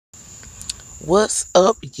What's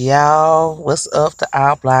up, y'all? What's up,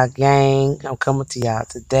 the Blog gang? I'm coming to y'all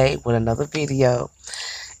today with another video.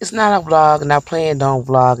 It's not a vlog, and I planned on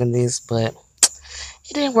vlogging this, but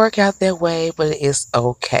it didn't work out that way, but it's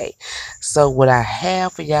okay. So what I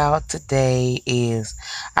have for y'all today is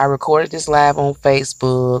I recorded this live on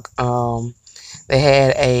Facebook. They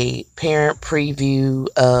had a parent preview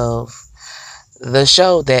of the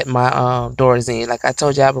show that my daughter's in. Like I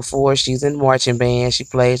told y'all before, she's in marching band. She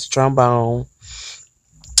plays the trombone.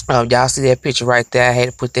 Y'all see that picture right there? I had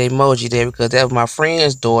to put the emoji there because that was my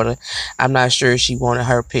friend's daughter. I'm not sure she wanted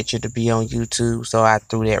her picture to be on YouTube, so I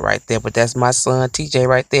threw that right there. But that's my son TJ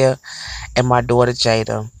right there, and my daughter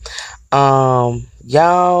Jada.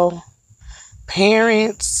 Y'all,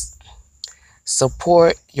 parents,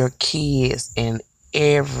 support your kids in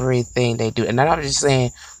everything they do, and I'm not just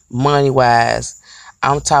saying money wise.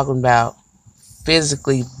 I'm talking about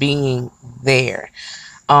physically being there.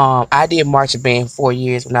 I did marching band 4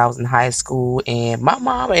 years when I was in high school, and my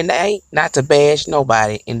mom, and that ain't not to bash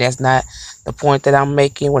nobody, and that's not the point that I'm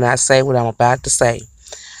making when I say what I'm about to say.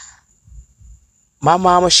 My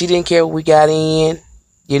mama, she didn't care what we got in.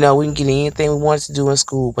 You know, we can get anything we wanted to do in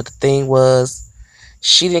school, but the thing was,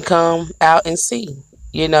 she didn't come out and see.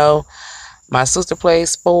 You know, my sister played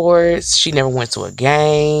sports. She never went to a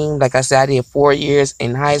game. Like I said, I did 4 years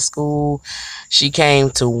in high school. She came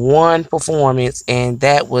to one performance, and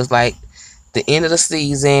that was like the end of the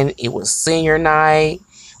season. It was senior night.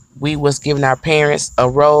 We was giving our parents a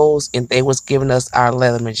rose, and they was giving us our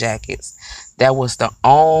Leatherman jackets. That was the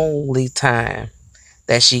only time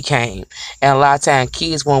that she came. And a lot of times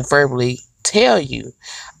kids won't verbally tell you.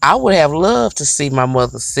 I would have loved to see my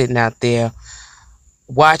mother sitting out there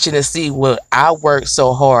watching to see what I worked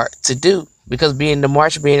so hard to do. Because being the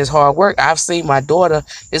marching band is hard work. I've seen my daughter,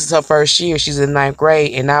 this is her first year, she's in ninth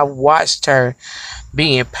grade, and I watched her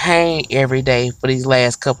be in pain every day for these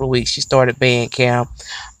last couple of weeks. She started band camp.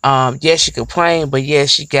 Yes, she complained, but yes,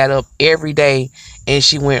 she got up every day and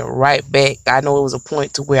she went right back. I know it was a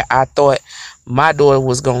point to where I thought my daughter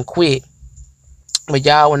was gonna quit. But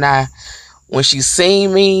y'all, when she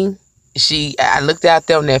seen me, I looked out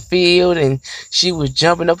there on that field and she was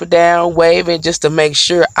jumping up and down, waving just to make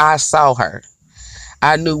sure I saw her.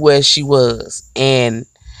 I knew where she was. And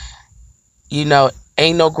you know,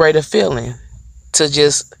 ain't no greater feeling to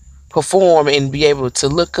just perform and be able to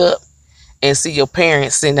look up and see your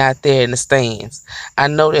parents sitting out there in the stands. I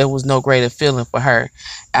know there was no greater feeling for her.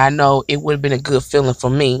 I know it would have been a good feeling for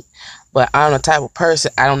me, but I'm the type of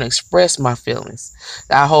person, I don't express my feelings.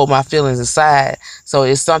 I hold my feelings inside. So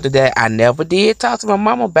it's something that I never did talk to my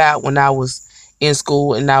mom about when I was in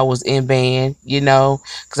school and I was in band, you know,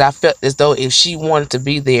 because I felt as though if she wanted to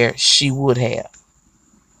be there, she would have.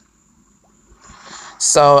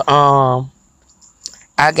 So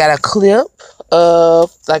I got a clip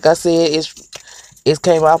of, like I said, it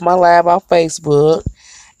came off my live off Facebook,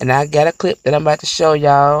 and I got a clip that I'm about to show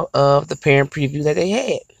y'all of the parent preview that they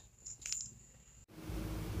had.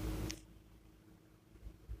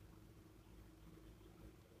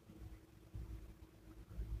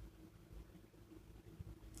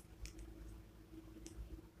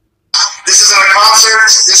 This isn't a concert.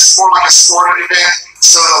 This is more like a sporting event.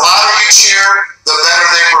 So the louder you cheer, the better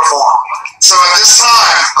they perform. So at this time,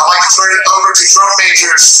 I'd like to turn it over to drum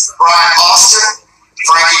majors Brian Austin,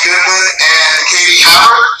 Frankie Goodman, and Katie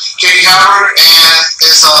Howard. Katie Howard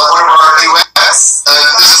is one of our duets.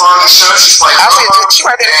 This part of the show, she's playing vocal. She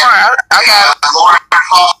right there in front. I got Lauren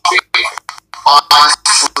Coffey on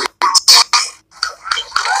flute.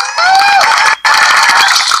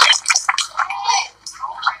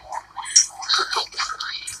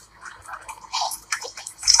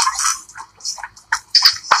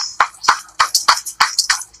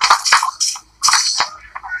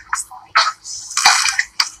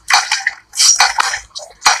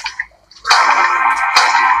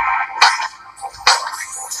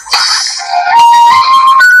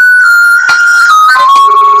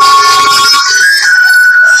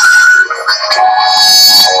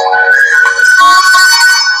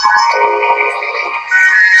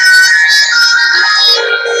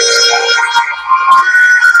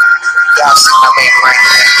 Y'all see my band right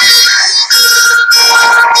there.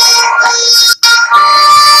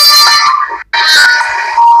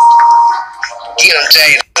 Get him,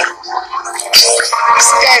 Jada. You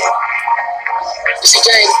see Jada? You see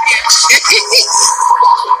Jada?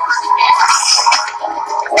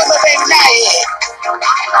 Where's my baby now at?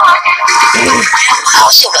 Oh,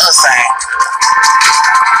 she on the other side.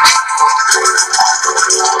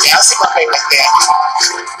 Yeah, I see my baby right there.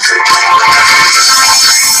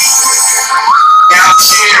 Now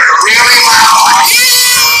cheer really loud.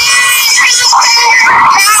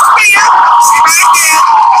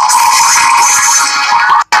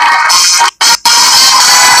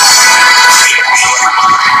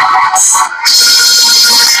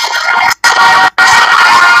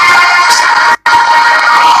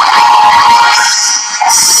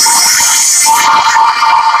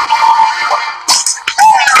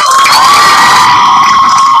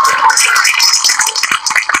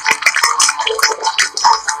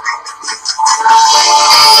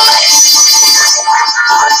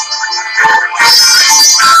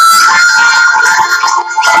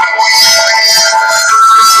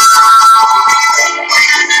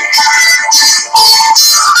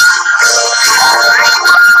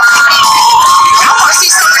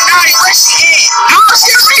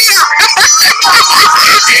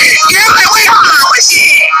 Yeah, like, wait, hold on, what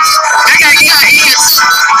shit? I gotta get out of here too.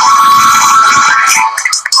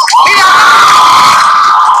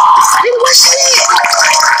 What shit?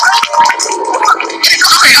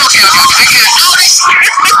 Okay, okay. I got all this shit.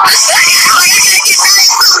 I gotta get back too,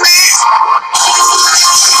 I got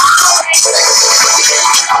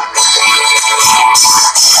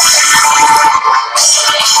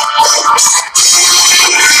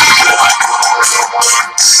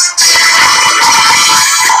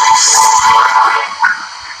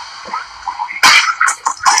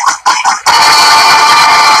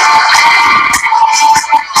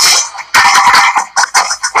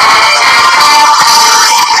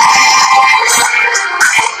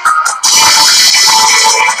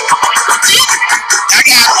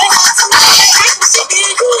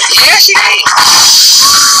yeah, she did.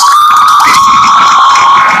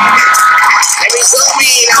 Let me zoom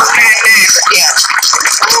in on that now. Yeah.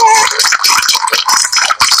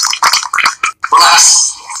 Relax.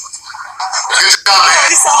 Good job, man.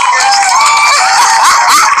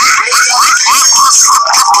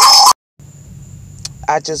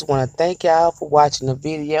 I just want to thank y'all for watching the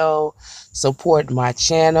video, support my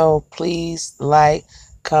channel. Please like,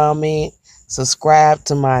 comment, subscribe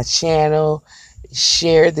to my channel,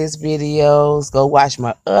 share this videos, go watch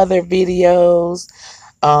my other videos.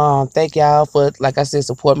 Thank y'all for, like I said,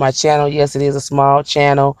 support my channel. Yes, it is a small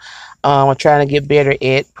channel. I'm trying to get better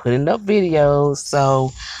at putting up videos.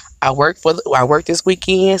 So I work this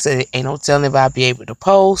weekend, so ain't no telling if I'll be able to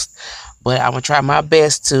post, but I'm gonna try my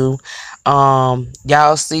best to.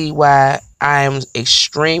 Y'all see why I am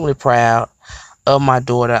extremely proud of my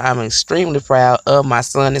daughter. I'm extremely proud of my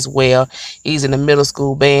son as well. He's in the middle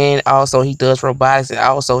school band. Also, he does robotics, and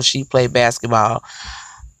also she played basketball.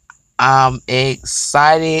 I'm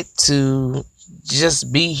excited to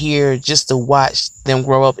just be here, just to watch them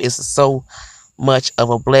grow up. It's so much of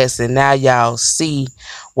a blessing. Now y'all see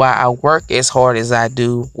why I work as hard as I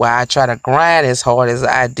do, why I try to grind as hard as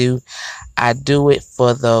I do. I do it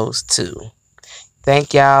for those two.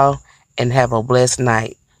 Thank y'all and have a blessed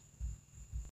night.